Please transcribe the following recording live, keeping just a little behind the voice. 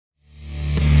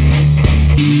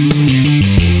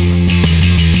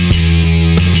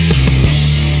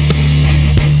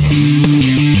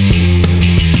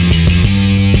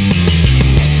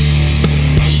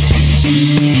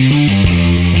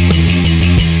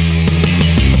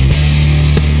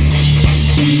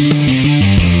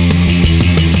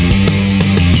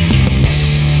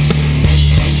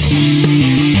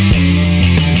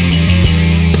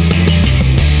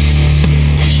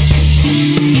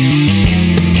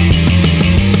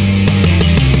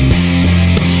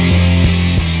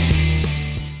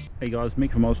guys,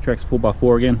 Mick from OzTrax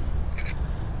 4x4 again.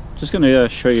 Just going to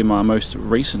show you my most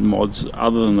recent mods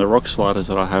other than the rock sliders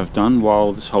that I have done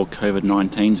while this whole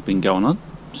COVID-19's been going on.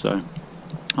 So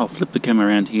I'll flip the camera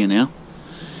around here now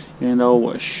and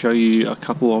I'll show you a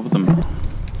couple of them.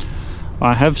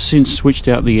 I have since switched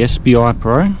out the SBI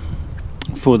Pro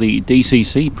for the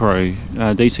DCC Pro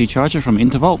DC charger from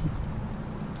Intervolt.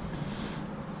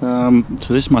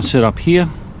 So this is my setup here.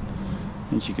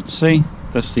 As you can see,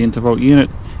 that's the Intervolt unit.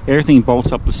 Everything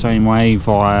bolts up the same way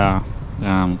via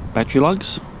battery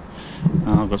lugs.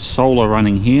 I've got solar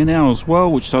running here now as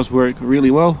well, which does work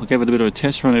really well. I gave it a bit of a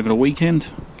test run over the weekend.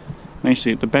 Managed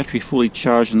to get the battery fully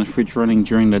charged and the fridge running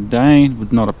during the day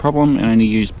with not a problem, and only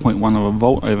used 0.1 of a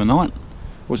volt overnight.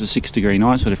 It was a 6-degree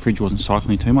night, so the fridge wasn't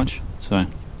cycling too much. So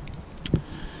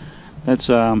that's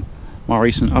my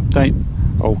recent update.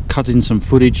 I'll cut in some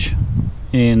footage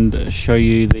and show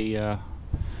you the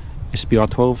SBI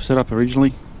 12 setup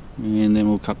originally, and then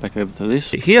we'll cut back over to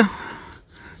this here.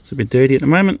 It's a bit dirty at the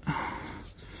moment,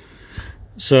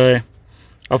 so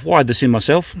I've wired this in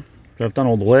myself. I've done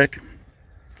all the work.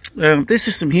 This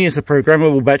system here is a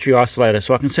programmable battery isolator,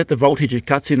 so I can set the voltage it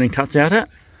cuts in and cuts out at.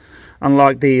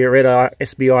 Unlike the red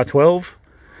SBI 12,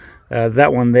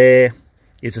 that one there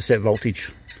is a set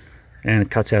voltage and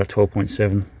it cuts out at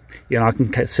 12.7. Yeah, I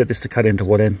can set this to cut into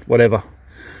whatever.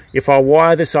 If I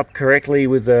wire this up correctly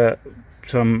with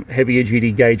some heavier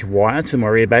duty gauge wire to my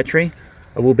rear battery,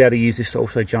 I will be able to use this to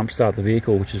also jump start the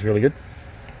vehicle, which is really good.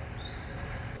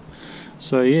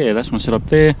 So yeah, that's my setup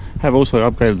there. Have also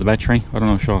upgraded the battery. I don't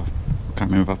know, I can't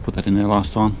remember if I put that in there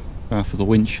last time for the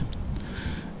winch.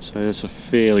 So that's a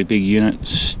fairly big unit.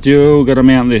 Still got to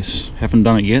mount this. Haven't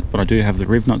done it yet, but I do have the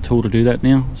riv nut tool to do that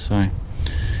now. So,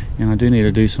 and I do need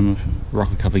to do some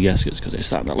rocker cover gaskets because they're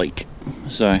starting to leak.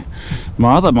 So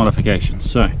my other modification.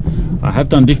 So I have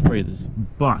done Diff Breathers,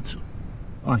 but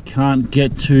I can't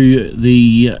get to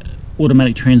the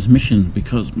automatic transmission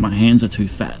because my hands are too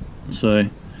fat. So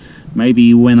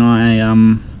maybe when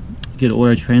I get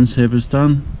auto trans service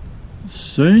done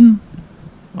soon,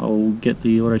 I'll get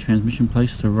the auto transmission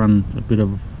place to run a bit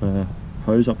of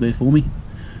hose up there for me,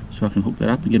 so I can hook that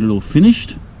up and get it all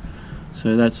finished.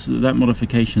 So that's that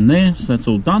modification there. So that's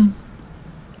all done.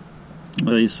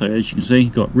 So as you can see,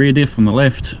 got rear diff on the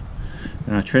left,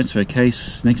 transfer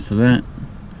case next to that.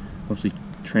 Obviously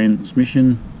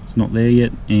transmission is not there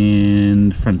yet,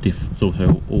 and front diff is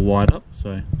also all wired up.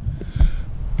 So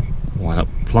wired up,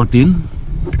 plugged in.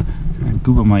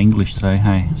 Good with my English today,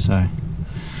 hey.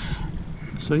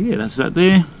 So yeah, that's that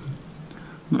there.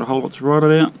 Not a whole lot to write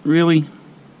about really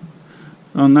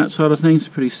on that side of things.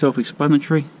 Pretty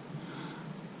self-explanatory.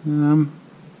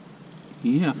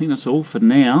 Yeah, I think that's all for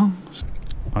now.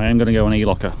 I am going to go an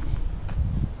e-locker.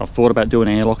 I've thought about doing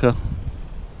an air locker,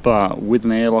 but with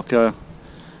an air locker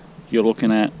you're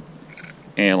looking at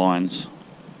airlines,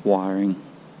 wiring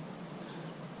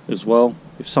as well.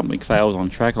 If something fails on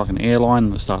track, like an airline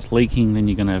that starts leaking, then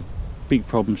you're going to have big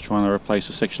problems trying to replace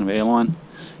a section of airline.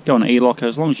 Go on an e-locker,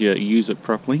 as long as you use it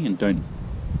properly and don't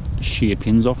shear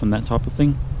pins off and that type of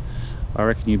thing, I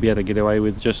reckon you'd be able to get away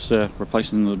with just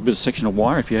replacing a bit of section of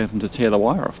wire if you happen to tear the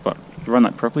wire off. But if you run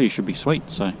that properly, you should be sweet.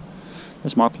 So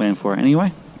that's my plan for it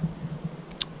anyway.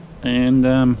 And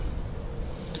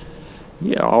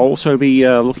yeah, I'll also be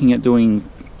looking at doing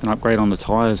an upgrade on the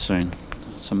tyres soon,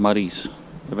 some muddies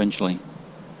eventually,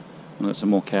 and get some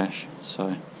more cash.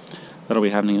 So that'll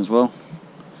be happening as well.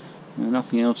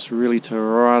 Nothing else really to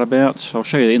write about. I'll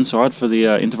show you the inside for the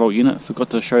Intervolt unit. Forgot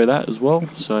to show that as well,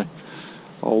 so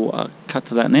I'll cut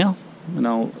to that now and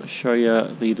I'll show you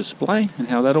the display and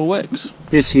how that all works.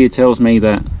 This here tells me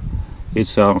that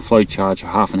it's a flow charge, a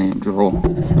 1/2 amp draw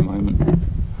at the moment.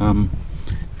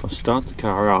 If I start the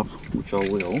car up, which I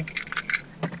will,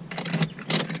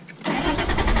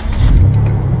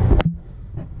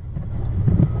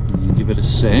 and give it a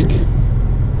sec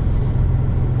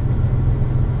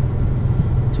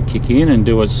to kick in and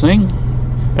do its thing.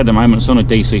 At the moment it's on a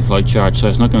DC flow charge, so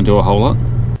it's not going to do a whole lot.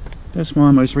 That's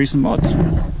my most recent mods.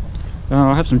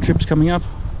 I have some trips coming up.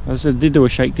 As I said, I did do a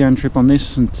shakedown trip on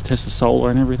this and to test the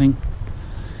solar and everything,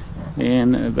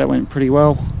 and that went pretty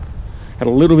well. Had a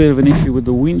little bit of an issue with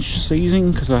the winch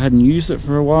seizing because I hadn't used it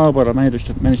for a while, but I managed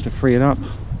to free it up.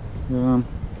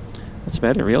 That's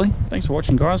about it really. Thanks for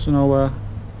watching guys, and I'll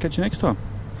catch you next time.